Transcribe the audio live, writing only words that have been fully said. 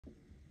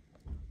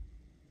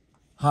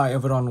Hi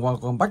everyone,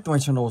 welcome back to my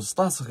channel.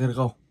 Start here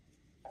go.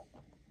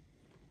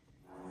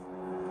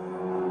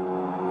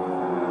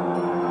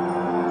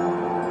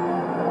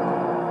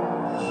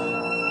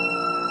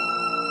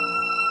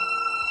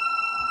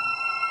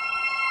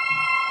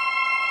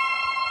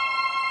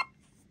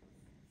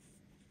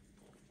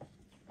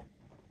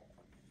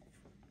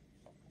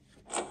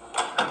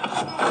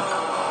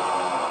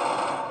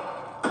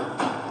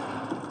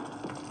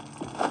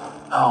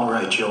 All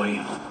right,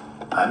 Joey.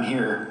 I'm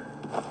here.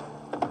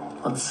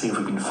 Let's see if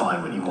we can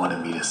find what you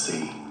wanted me to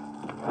see.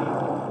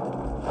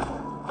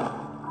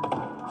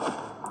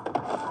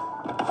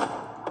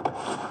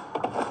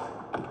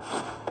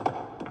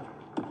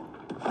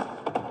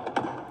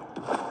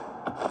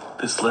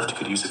 This lift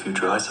could use a few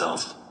dry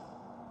cells.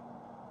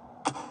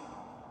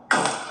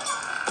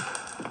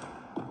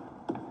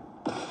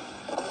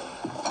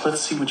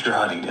 Let's see what you're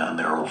hiding down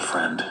there, old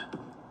friend.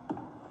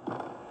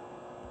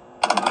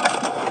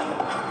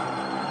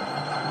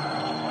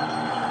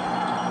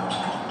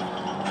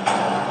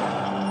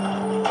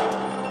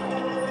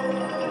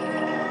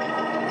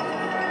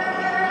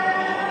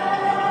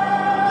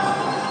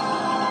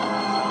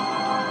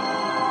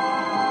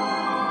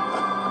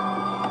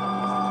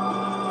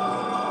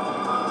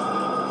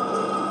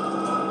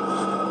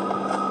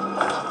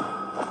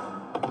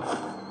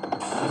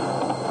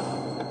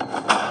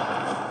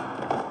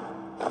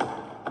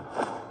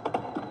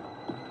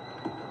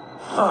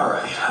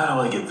 Alright, how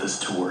do I get this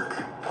to work?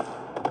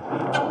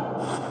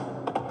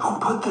 Who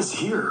put this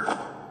here?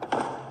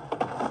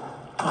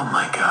 Oh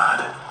my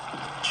god.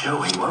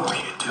 Joey, what were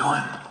you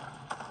doing?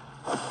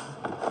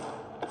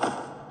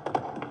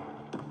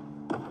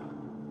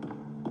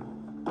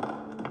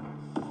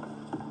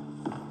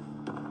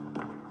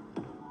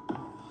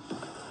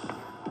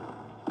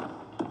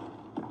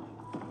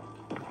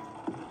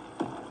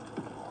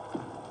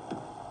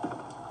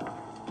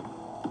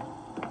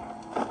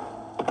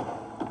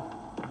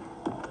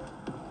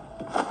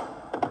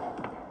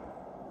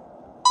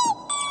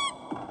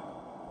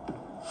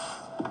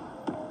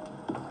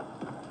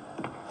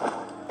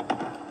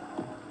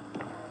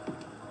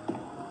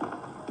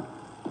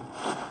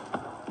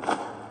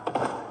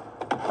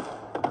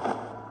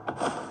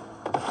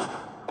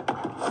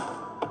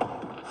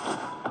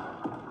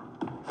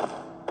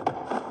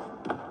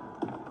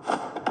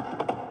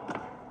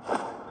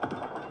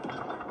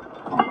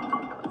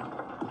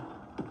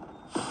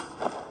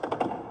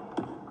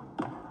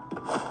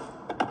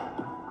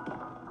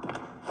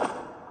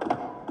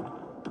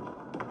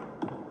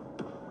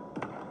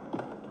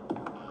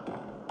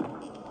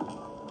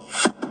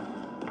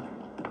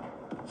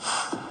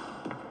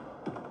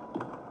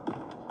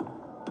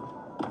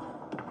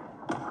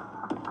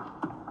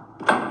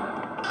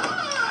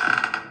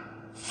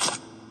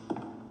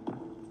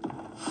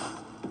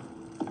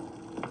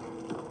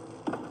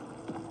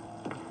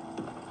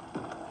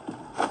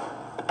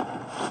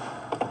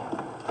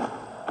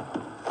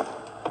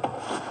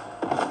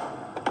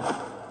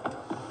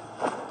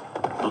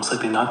 Looks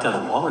like they knocked out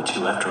a wall or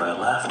two after I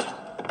left.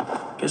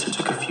 Guess it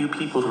took a few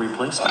people to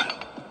replace me.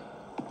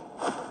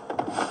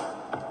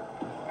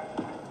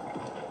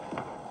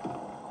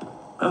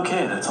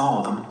 Okay, that's all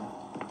of them.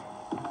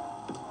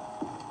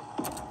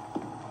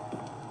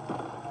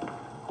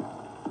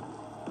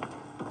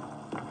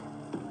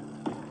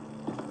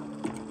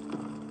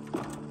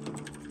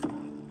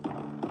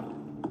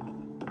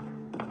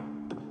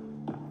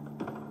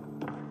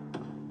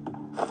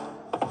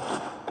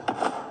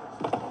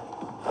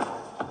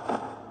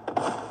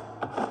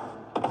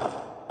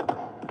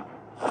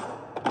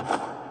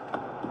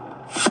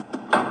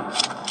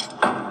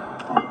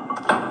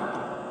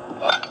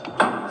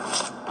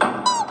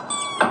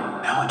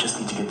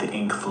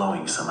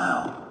 Flowing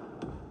somehow.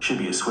 Should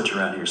be a switch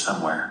around here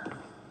somewhere.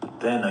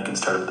 Then I can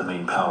start up the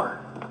main power.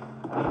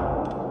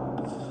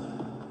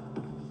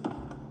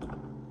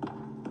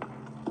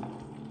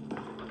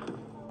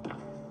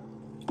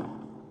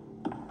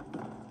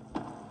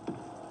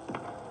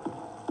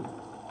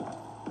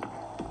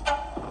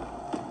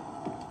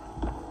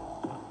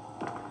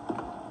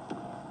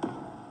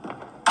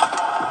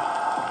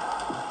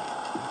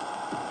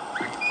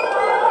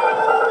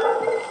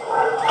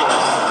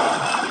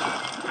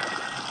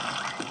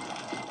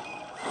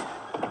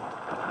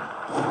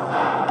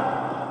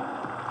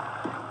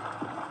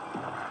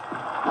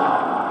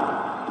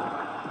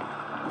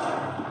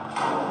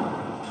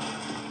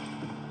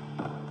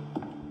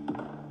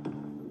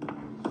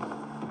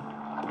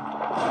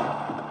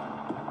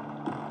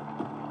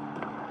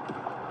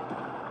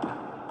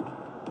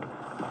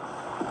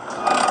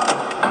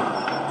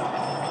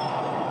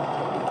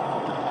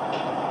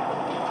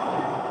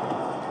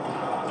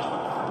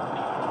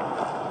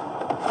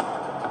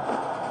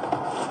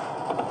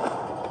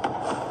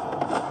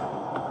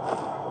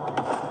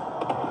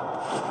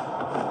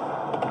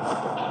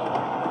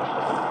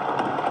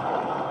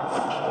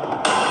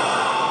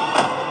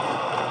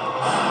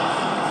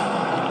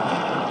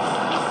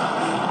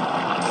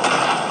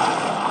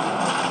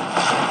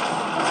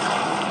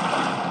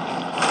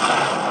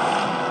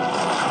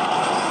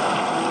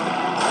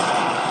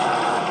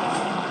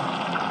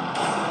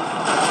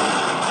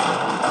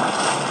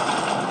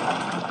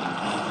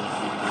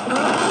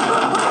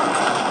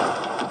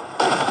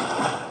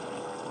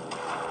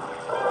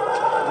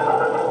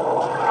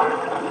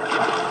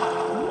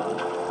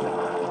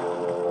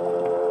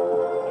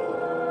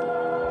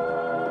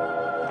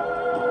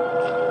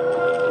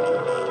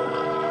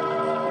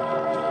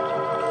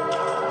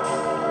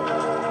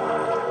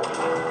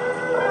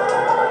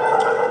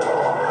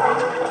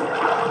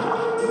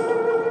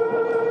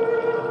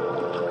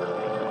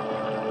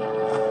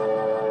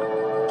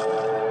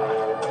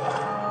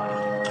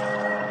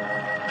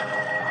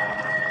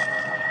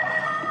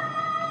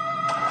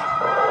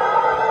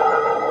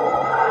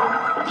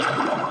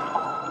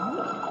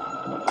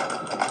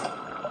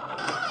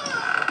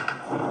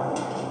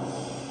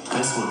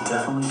 This will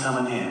definitely come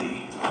in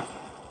handy.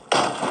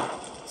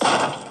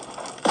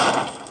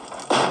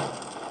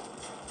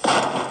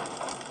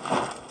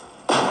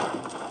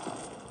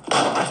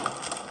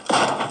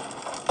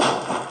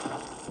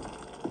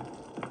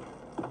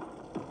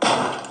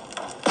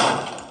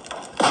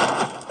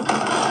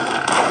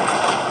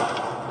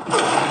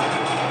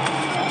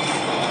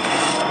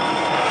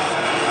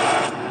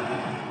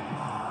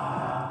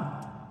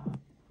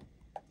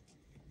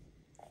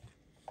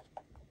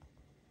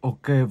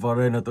 Ok, và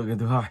đây là tựa game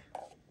thứ hai.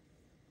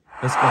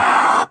 Let's go.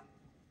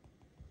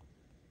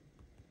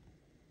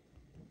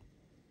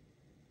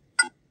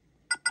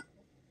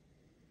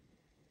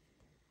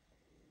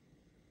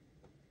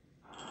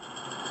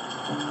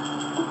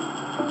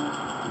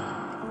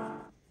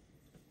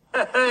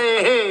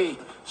 Hey,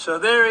 so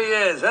there he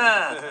is,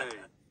 huh?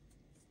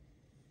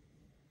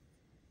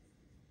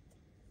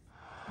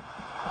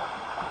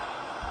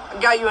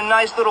 I got you a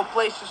nice little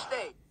place to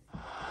stay.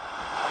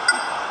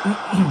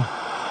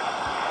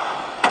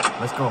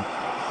 Let's go.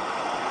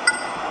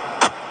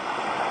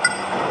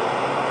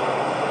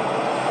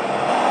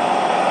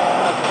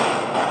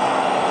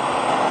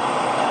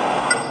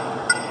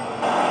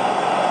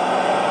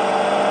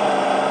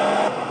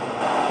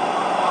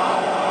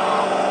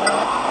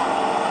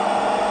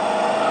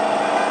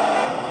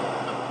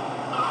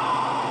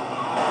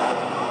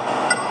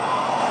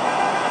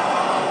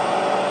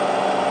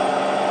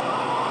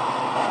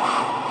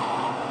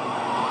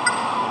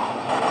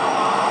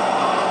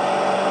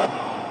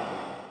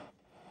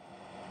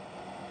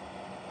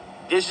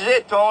 This is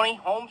it, Tony.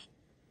 Holmes.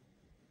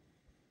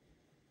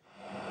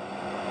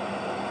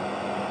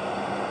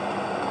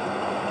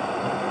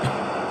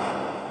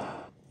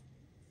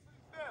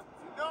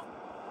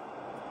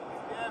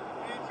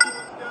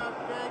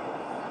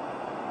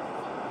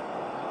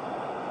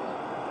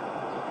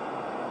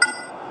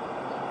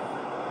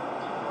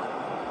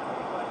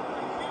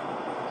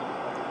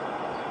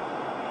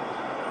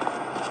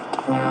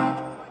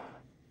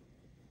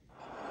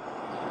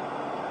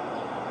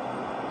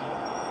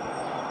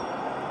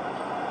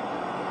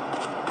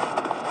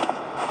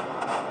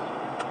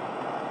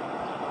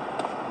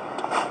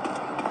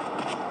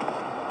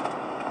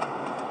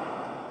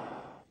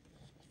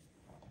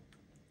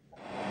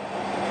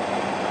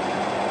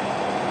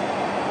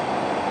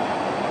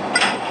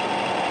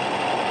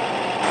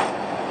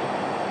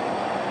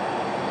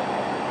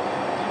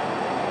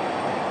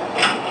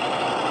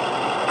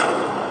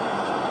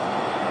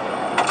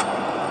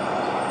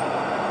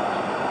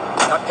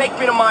 Now take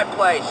me to my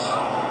place.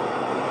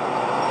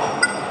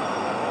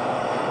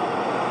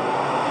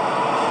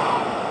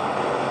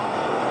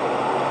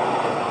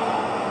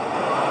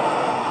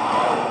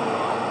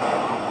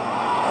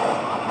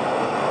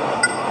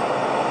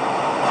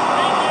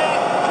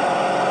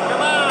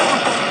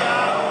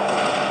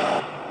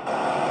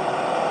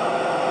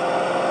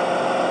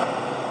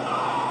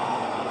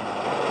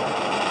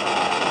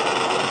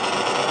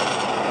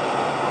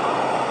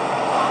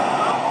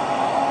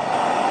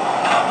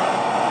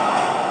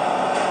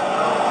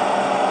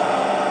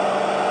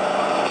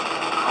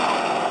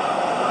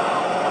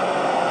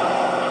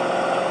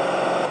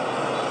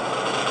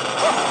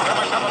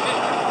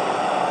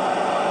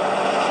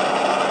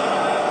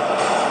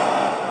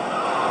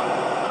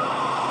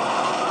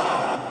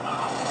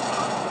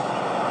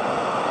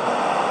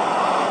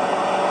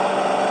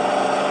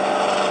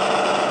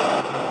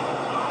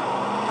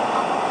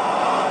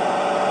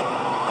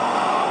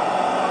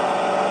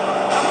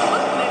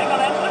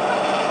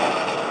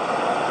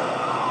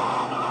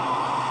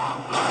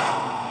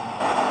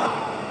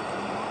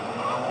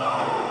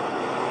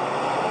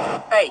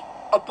 Hey,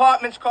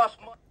 apartments cost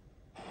money.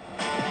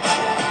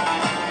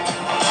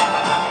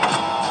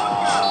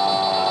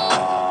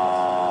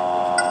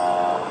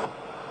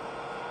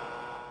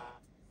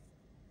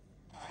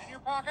 In your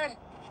pocket?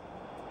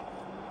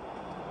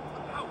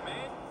 Look out,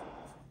 man.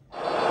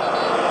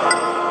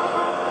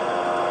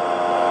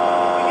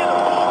 We get a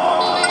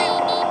ball, man.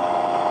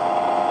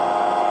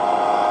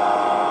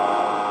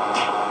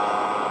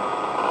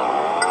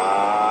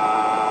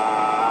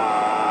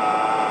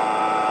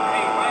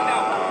 Hey, find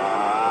out.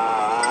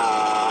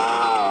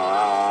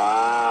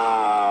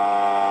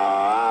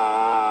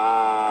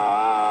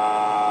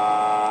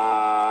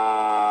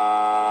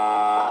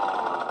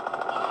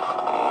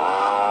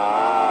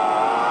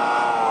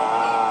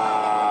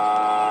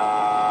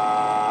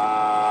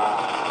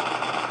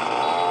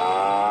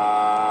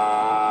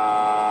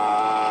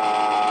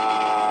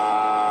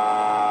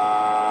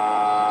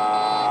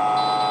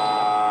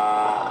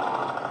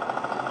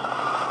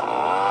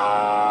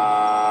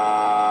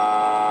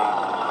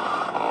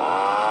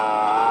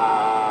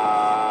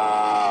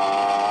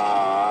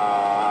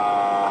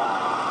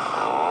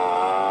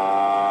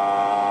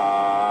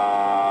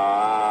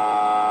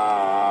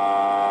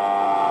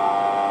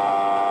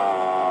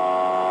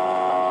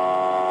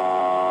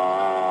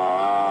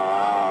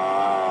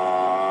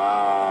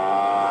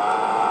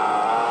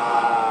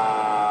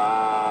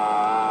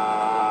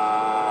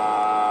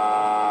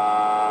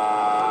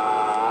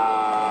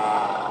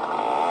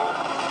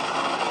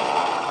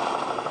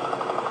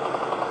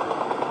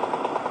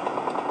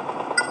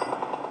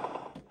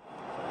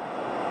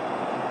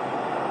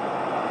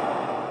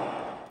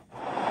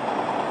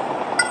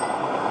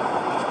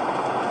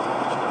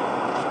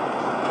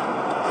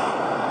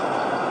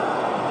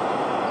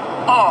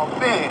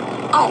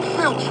 don't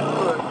feel too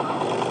good.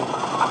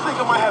 I think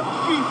I might have a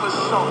fever or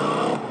something.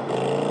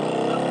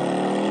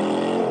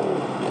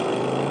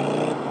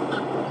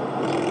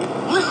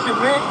 Listen,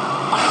 man,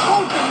 I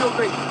told you the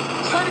other day,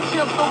 China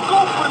champs don't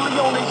go for the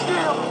Leone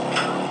still.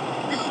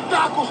 It's the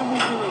Docos are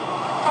moving in.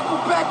 If I go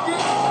back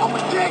there, I'm a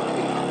dead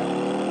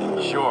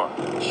man.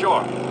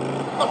 Sure.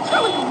 I'm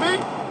telling you, man,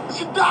 it's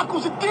the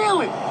Docos are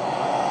dealing.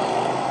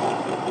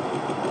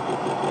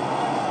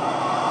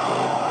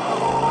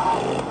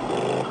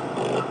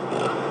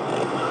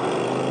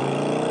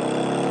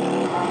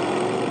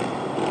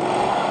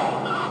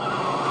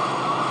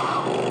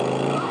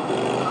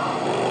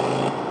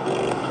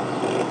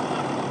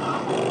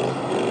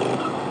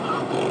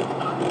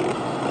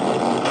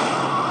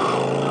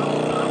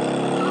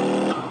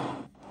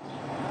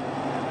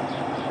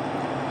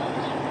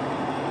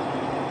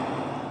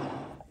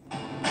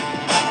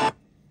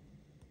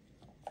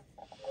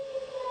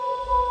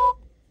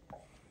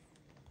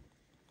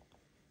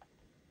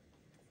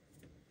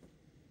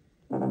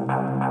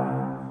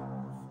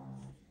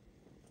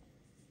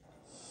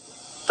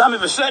 Tommy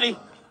Vassetti.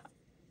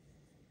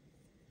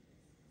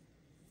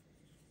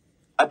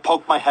 I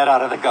poked my head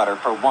out of the gutter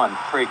for 1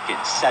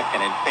 freaking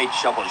second and fate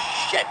shovels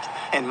shit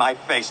in my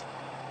face.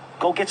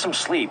 Go get some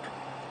sleep.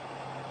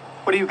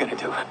 What are you gonna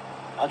do?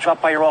 I'll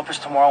drop by your office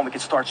tomorrow and we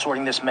can start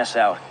sorting this mess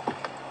out.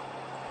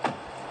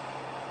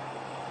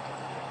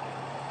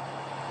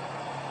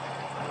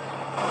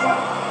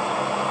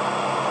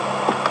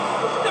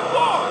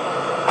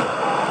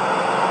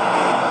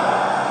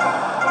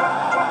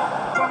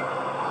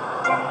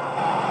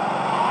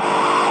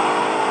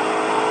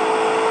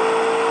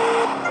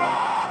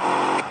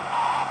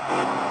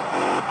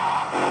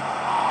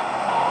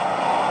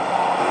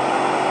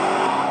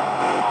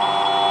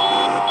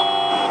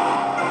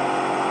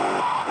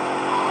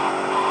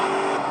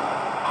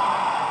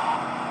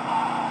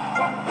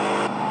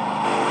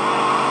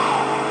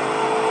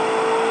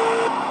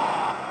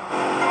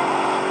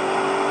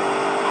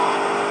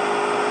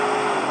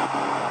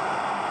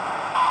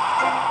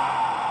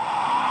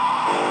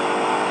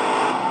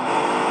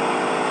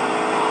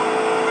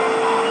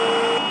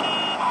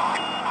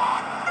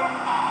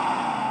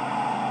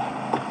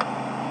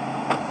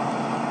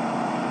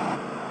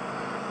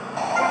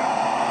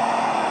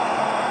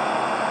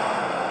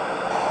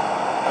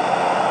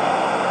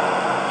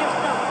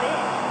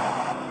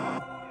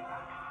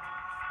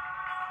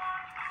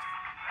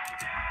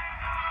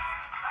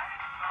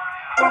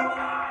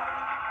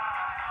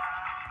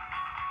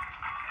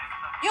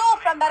 You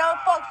from that old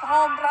folks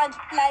home brunch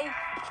place?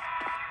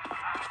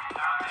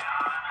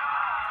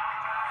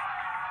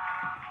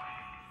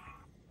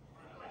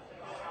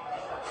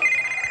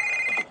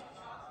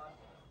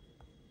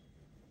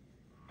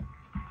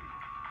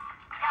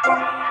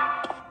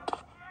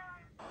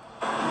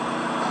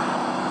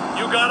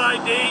 You got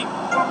ID?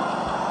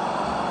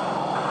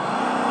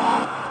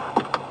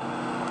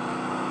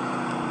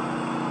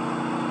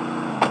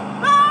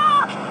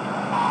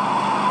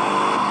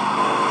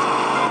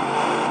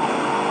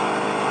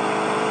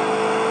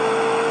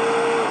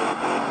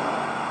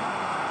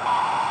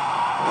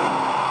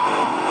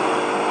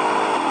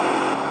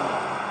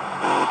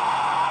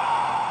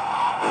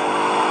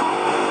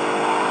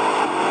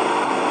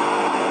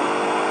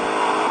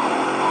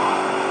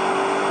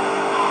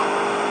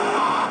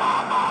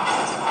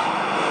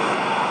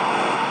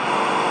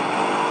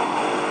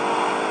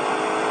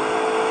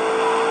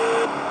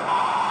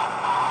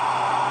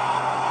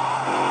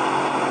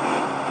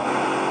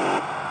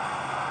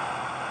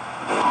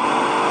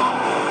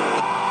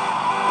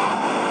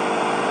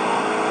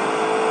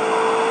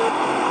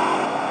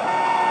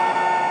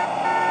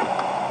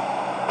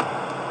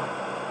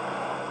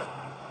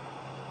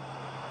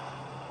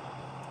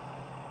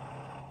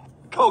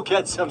 Go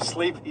get some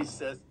sleep, he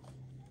says.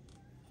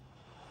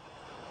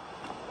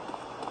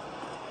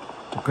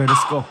 Okay,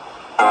 let's go.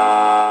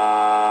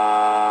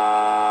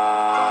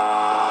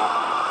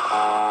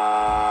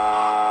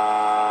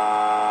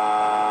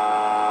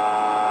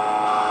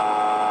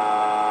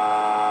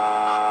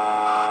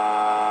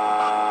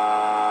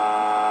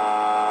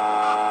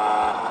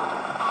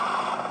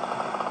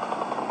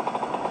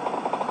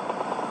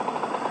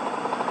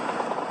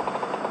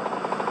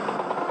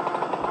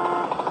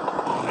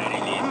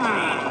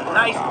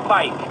 Nice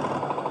bike. This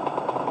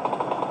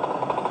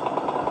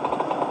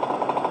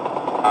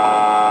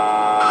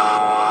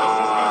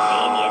is the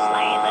genius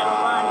lane, little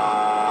one.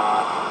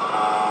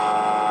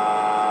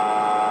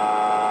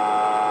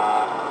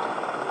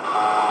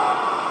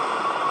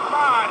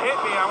 Come on, hit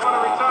me. I want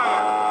to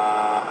retire.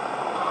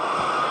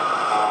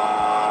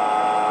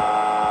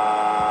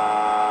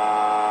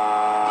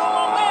 Yo,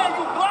 my man,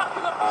 you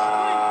blocking up the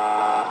street.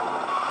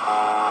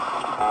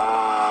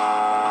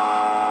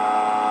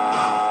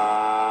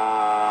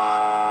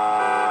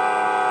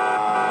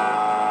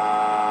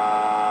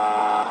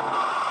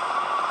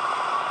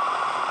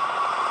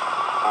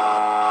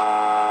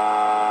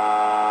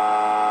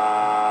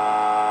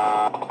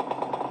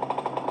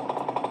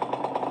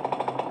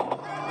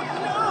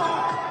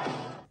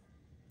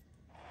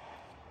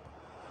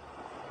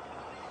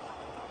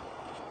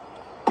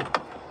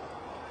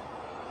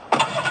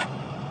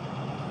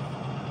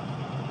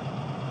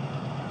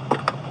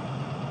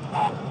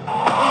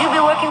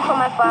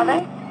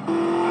 father?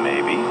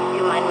 Maybe.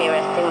 You mind me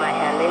resting my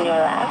hand in your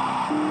lap?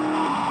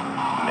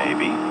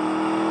 Maybe.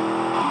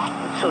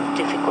 It's so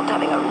difficult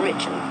having a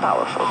rich and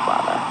powerful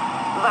father.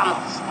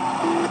 Vamos.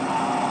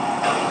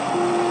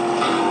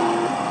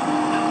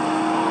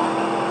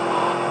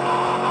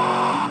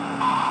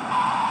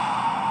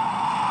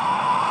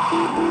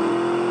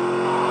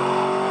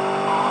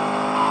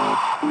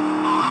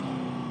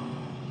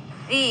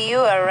 See you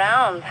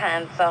around,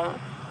 handsome.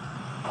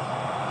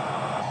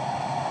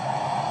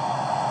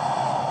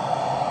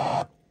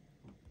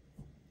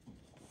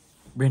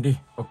 Bendy,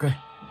 ok.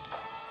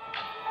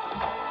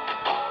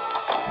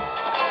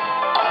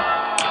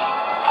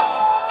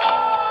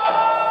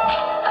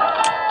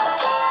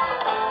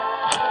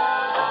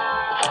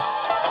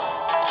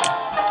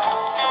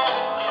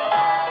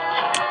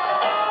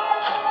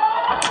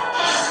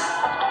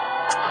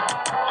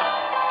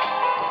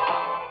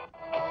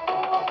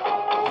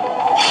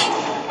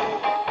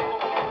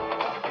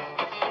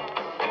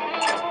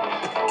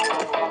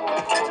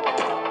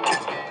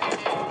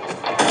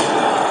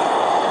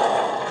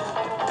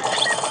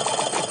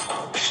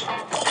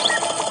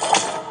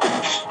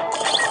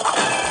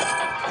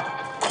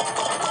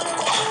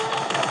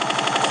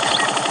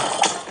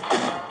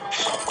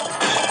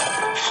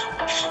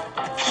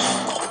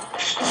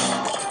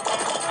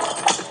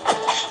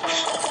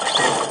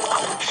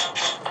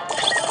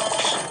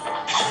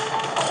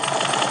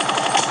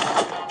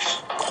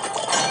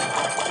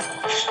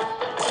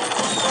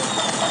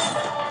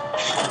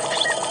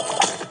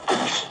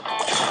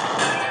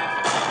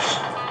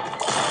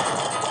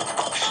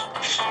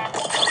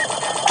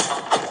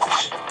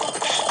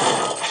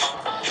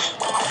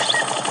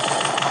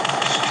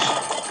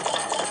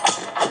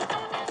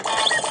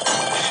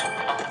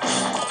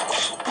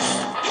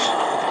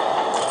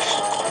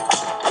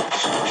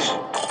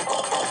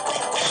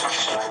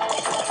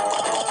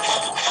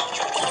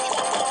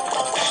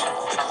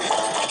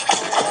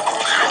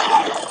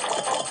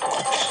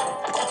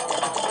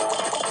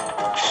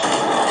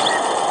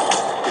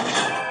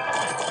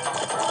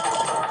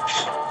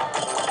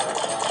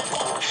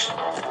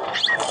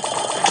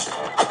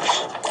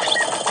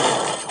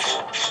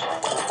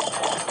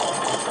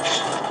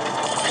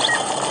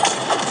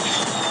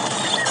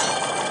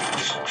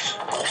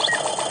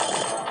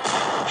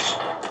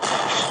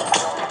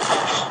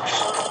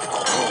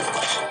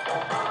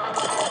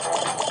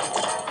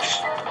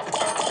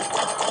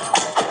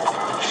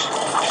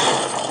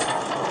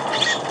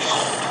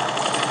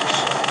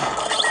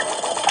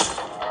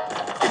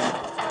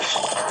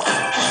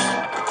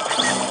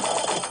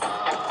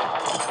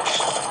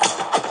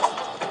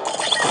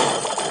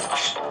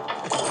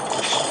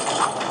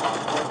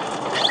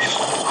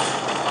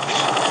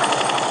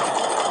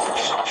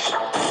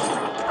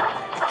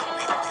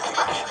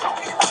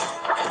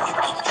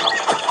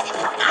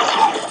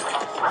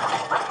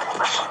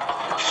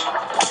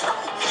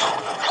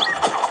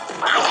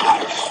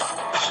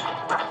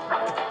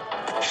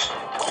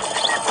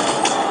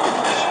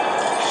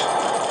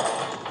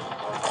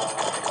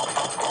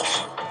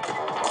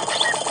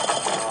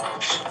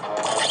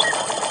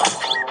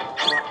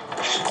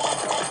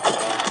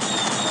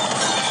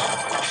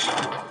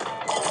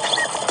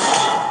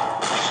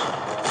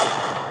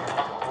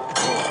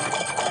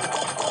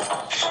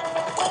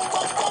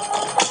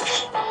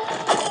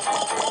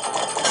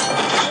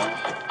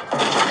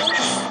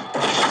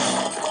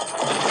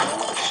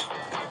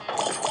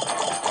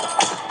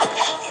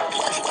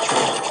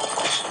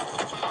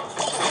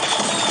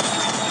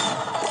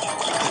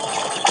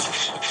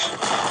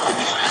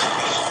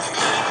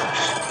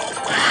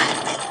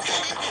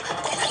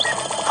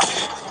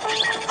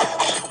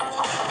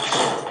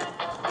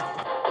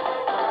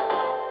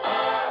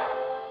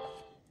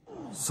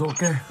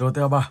 Ok,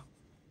 GTA 3.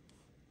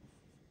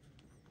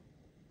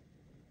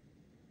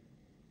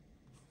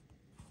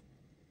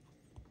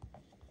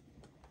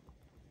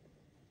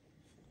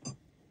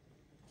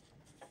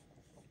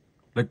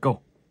 Let's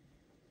go.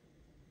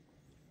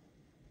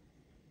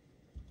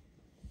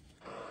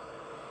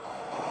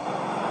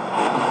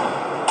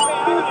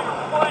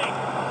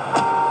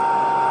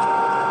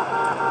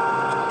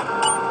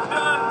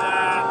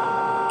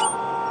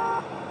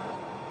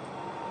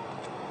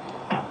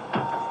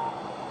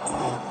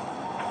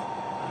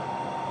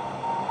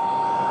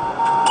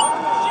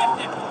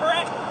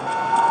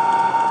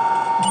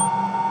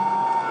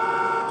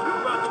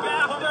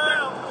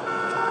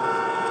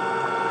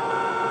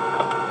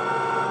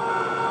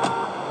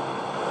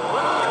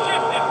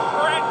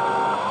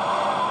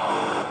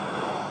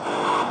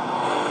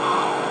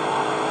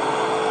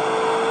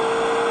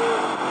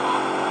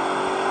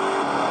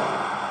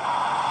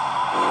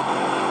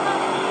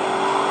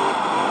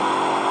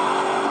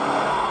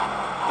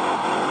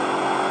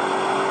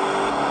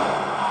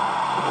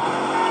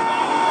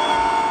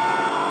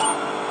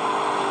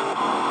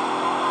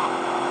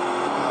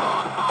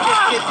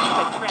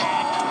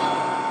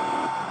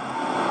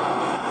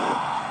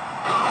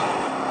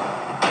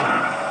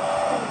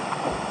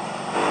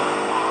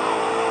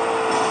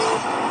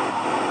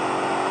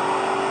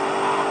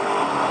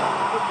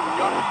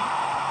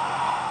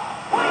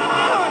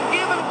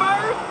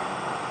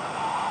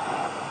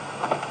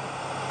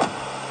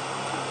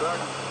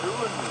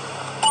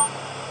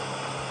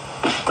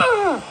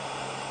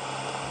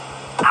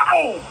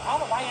 Call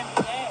the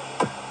YMCA.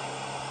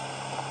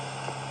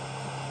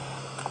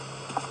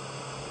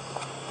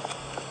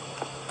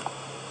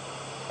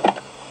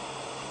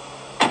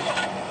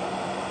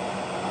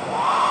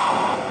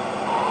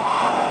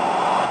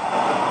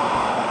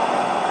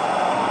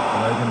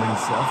 Đấy thì mình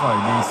sẽ phải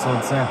đi sơn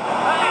xe.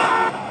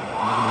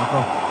 Đúng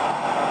không?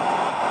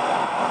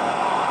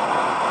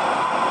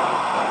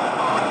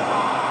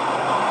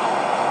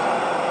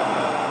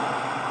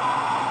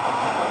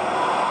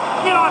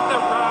 Get off the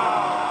road!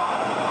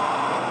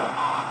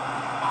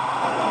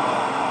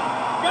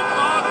 Get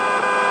off!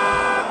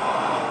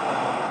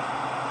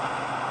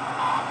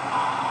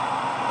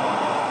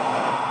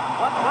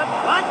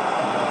 What?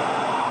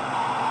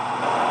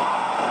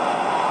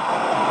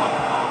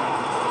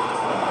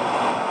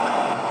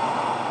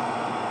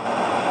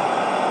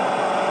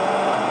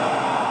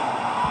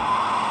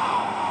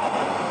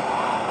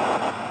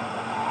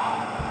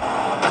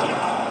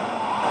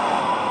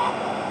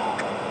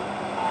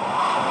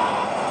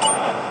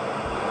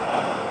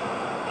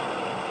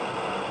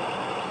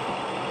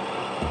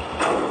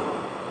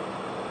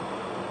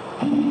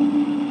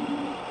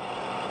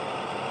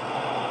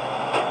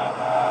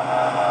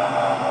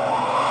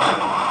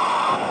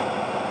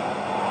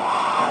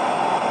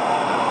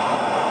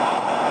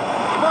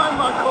 Mind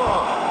my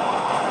car.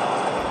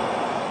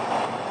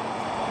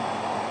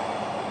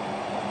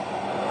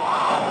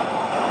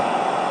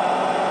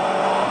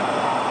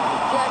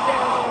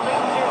 Goddamn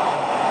loser.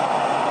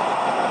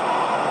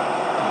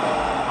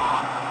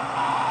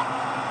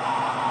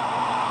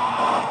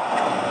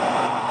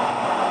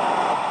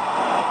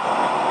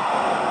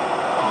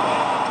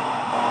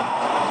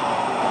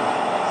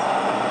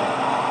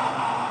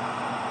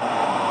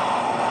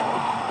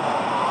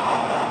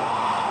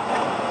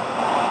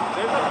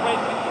 There's a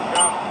place we can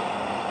go.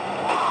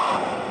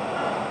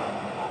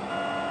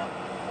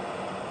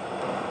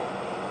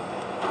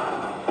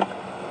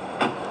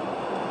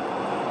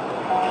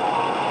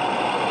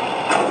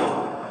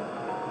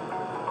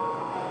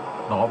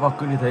 Đó, và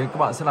cứ như thế các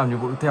bạn sẽ làm nhiệm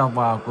vụ tiếp theo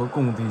và cuối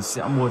cùng thì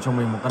sẽ mua cho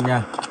mình một căn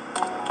nhà.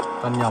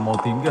 Căn nhà màu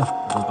tím kia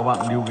rồi các bạn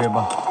new game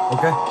vào.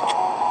 Ok.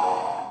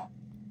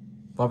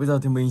 Và bây giờ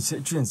thì mình sẽ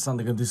chuyển sang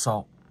game thứ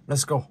 6.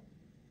 Let's go.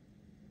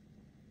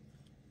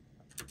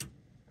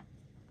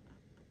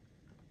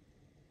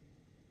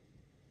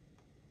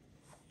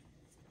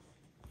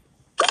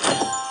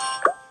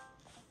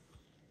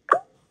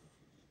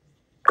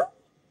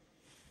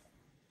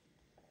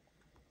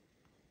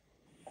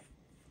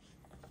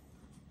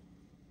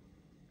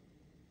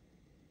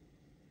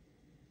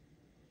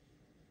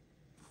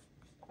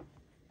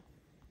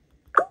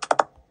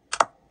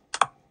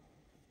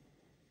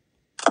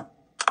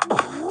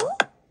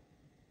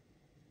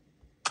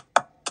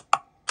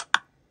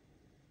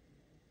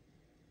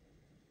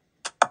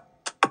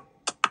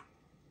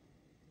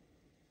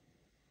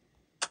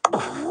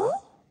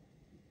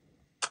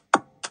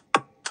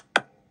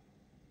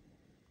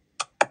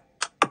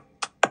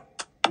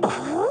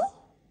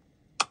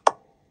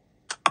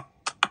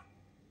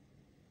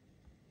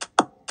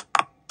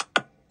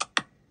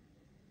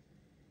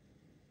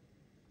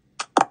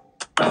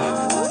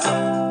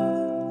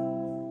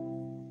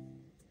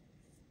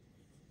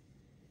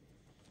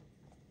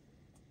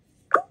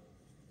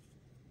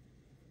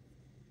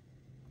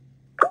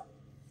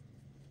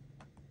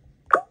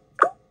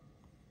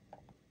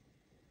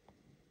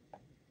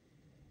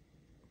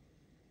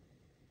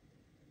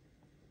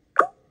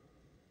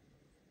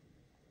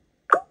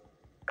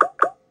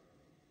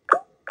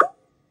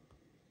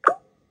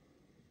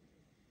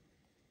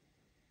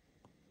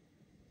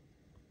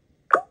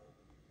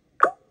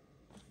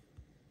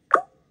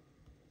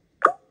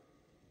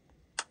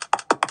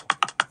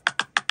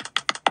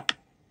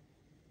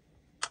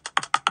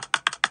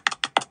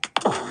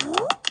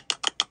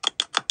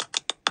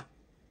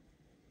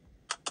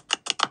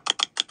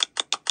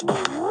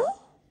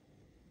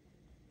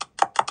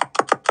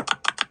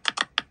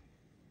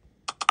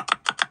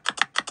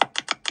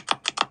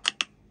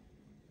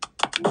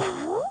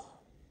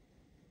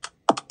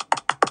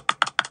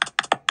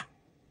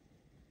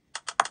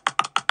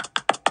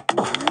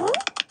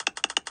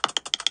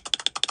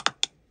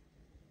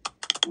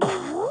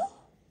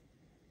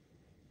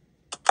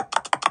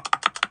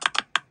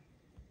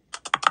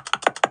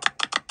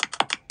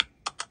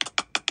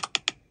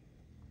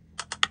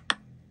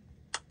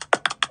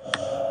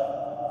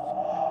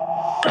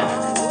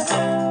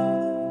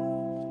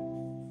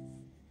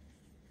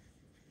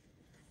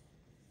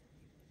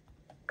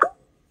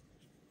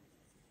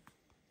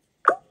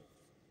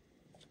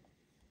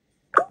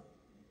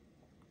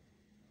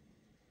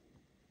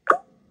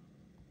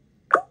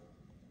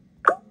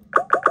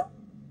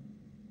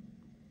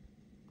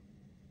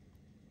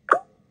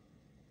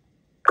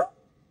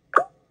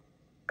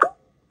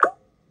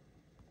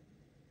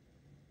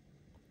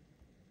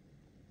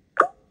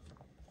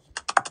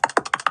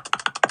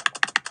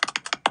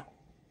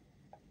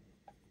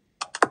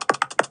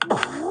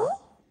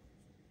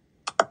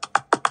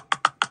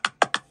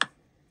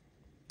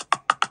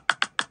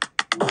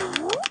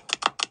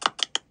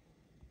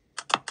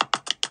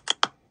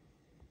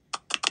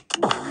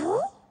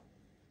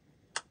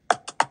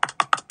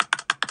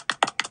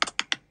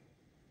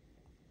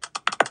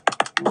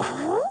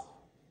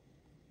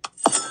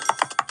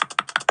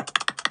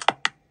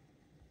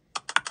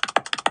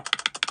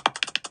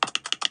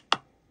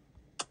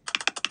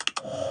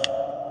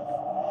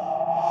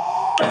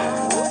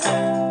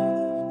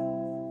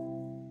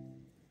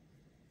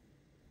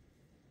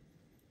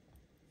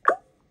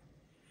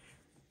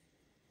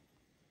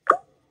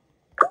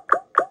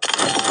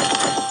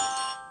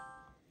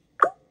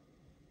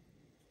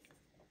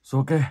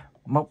 Rồi ok,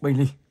 móc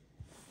Bendy.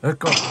 Let's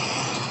go.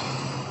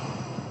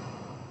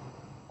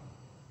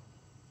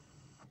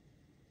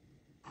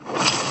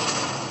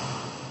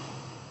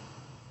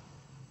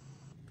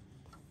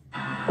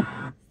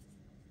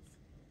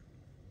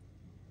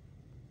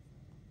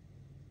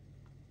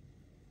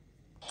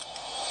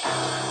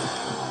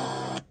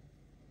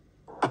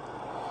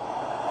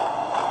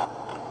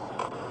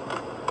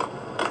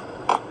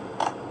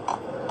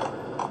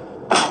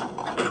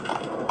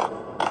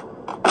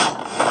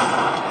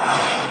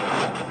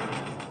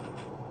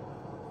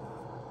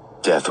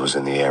 Death was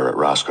in the air at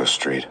Roscoe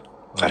Street.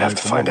 I'd have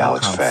to find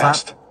Alex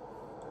fast.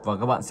 Và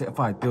các bạn sẽ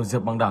phải tiêu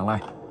diệt băng đảng này.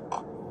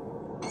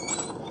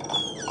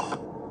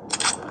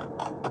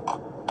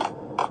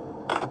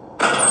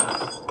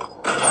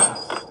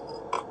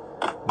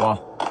 Wow,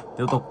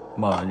 tiếp tục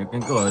mở những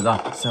cánh cửa này ra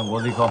xem có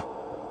gì không.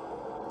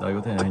 Đây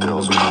có thể là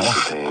nhiều bình máu.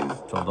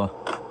 Chuẩn rồi.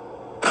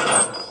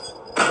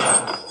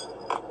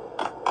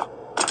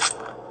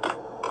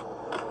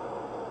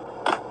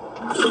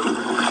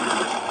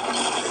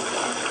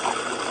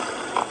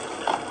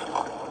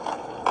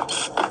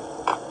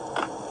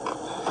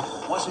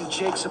 Wasn't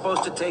Jake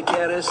supposed to take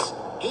care of this?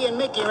 He and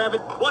Mickey are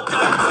having... What the?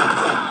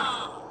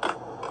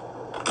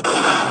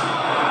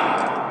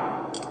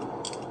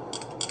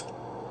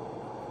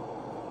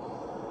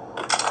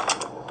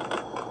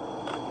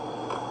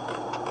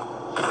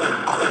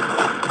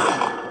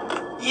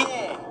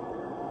 Yeah,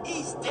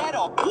 he's dead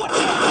or what?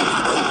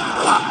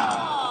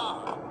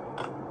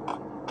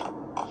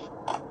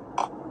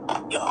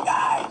 Yo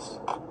guys,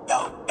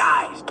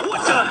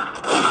 what's up?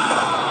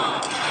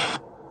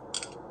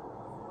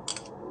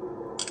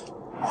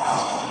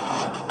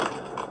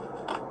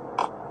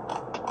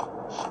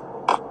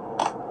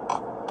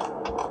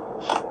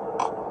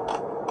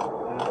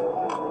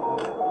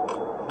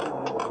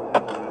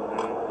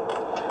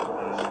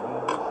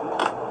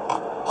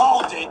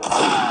 Hold it!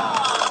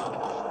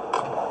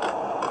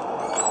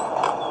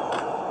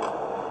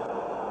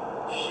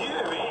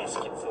 You're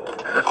asking for it.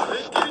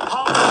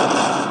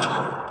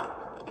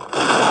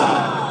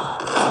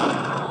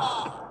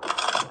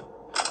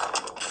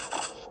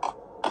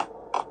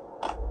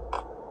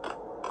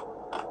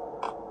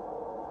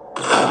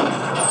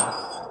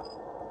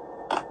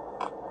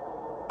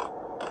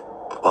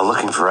 While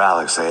looking for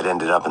Alex, I had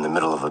ended up in the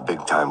middle of a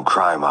big-time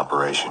crime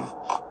operation.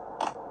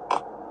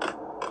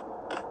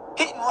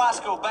 Hitting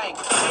Roscoe Bank.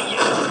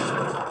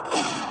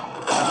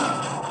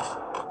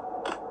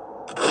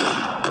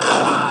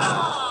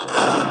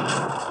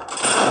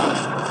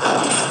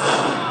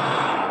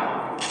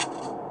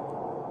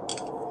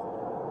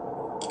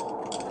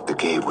 The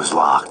gate was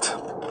locked.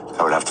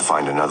 I would have to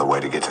find another way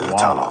to get to the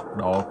tunnel.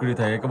 Đó, cứ như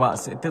thế các bạn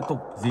sẽ tiếp tục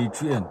di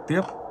chuyển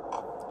tiếp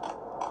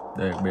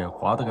để bẻ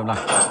khóa tựa game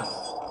này.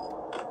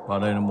 Và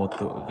đây là một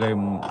tựa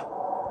game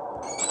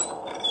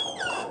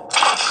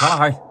khá là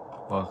hay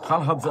và khá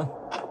là hấp dẫn.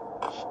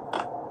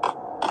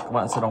 Các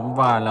bạn sẽ đóng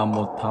vai là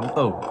một thám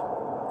tử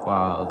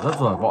và rất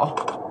giỏi võ.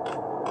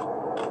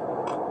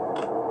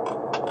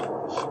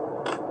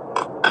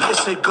 Just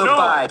say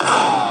goodbye.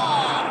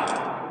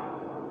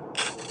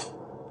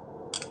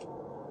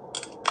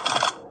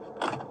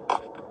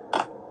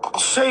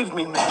 Save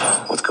me, man.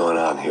 What's going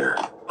on here?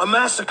 A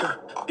massacre.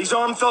 These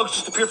armed thugs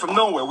just appeared from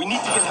nowhere. We need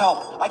to get help.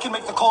 I can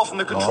make the call from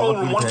the control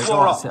room one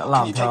floor up.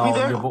 Can you take me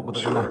there?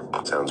 Sure.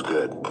 Sounds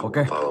good. Ok.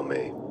 Follow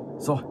me.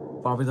 Rồi,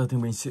 và bây giờ thì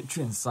mình sẽ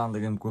chuyển sang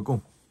tới game cuối cùng,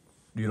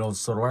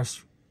 Dinosaur.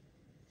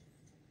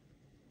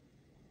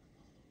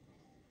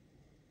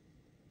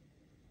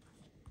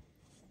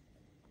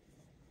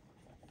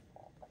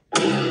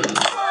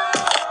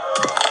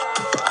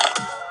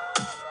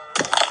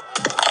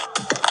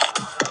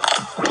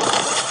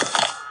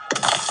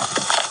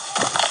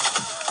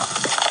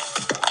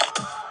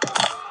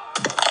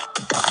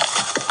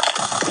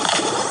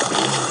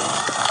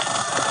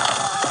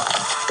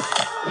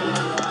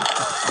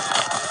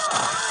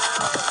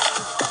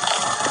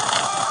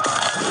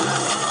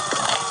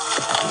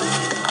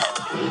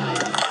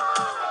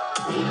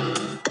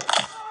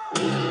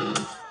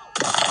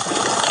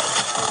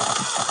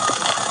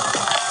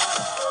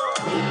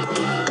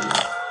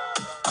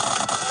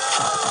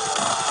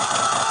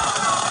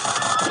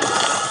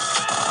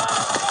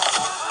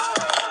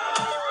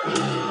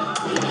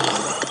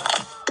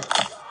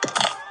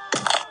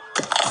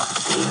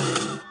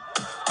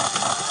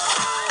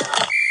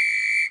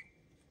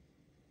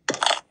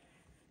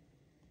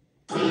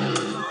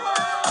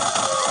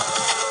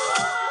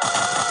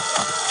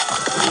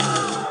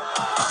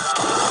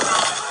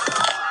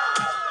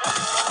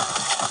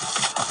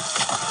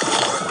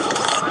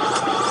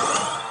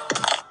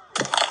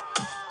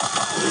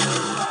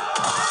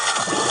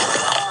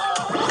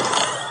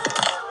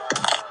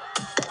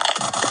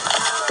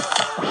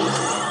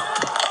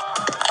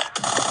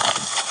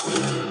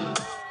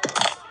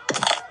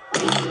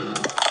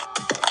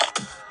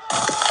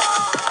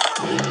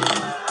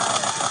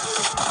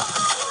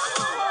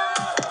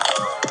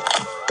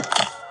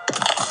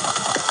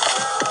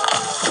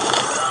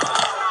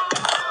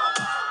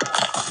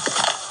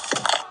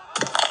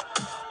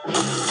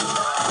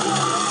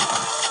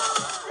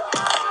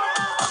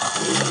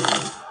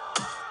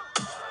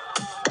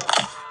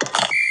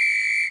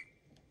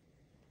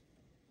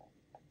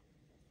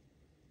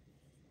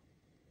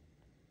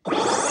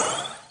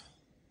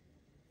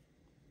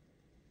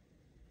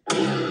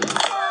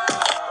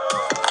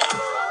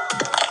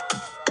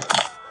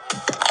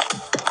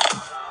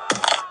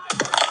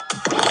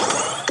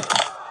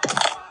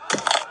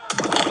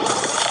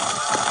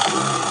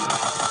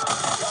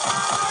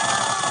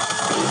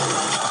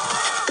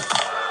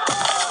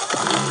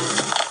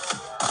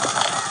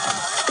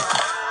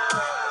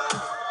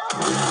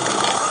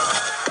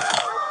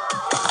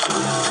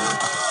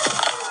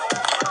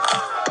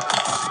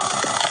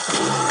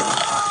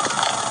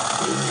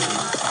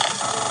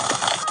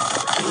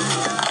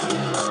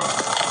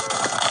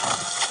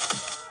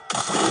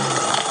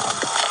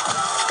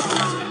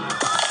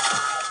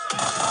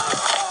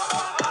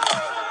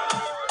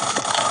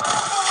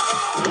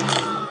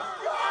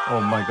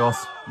 my god,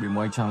 bị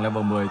một anh chàng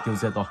level 10 tiêu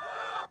diệt rồi.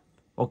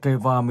 Ok,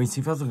 và mình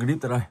xin phép dừng clip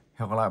tại đây.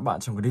 Hẹn gặp lại bạn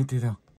trong clip tiếp theo.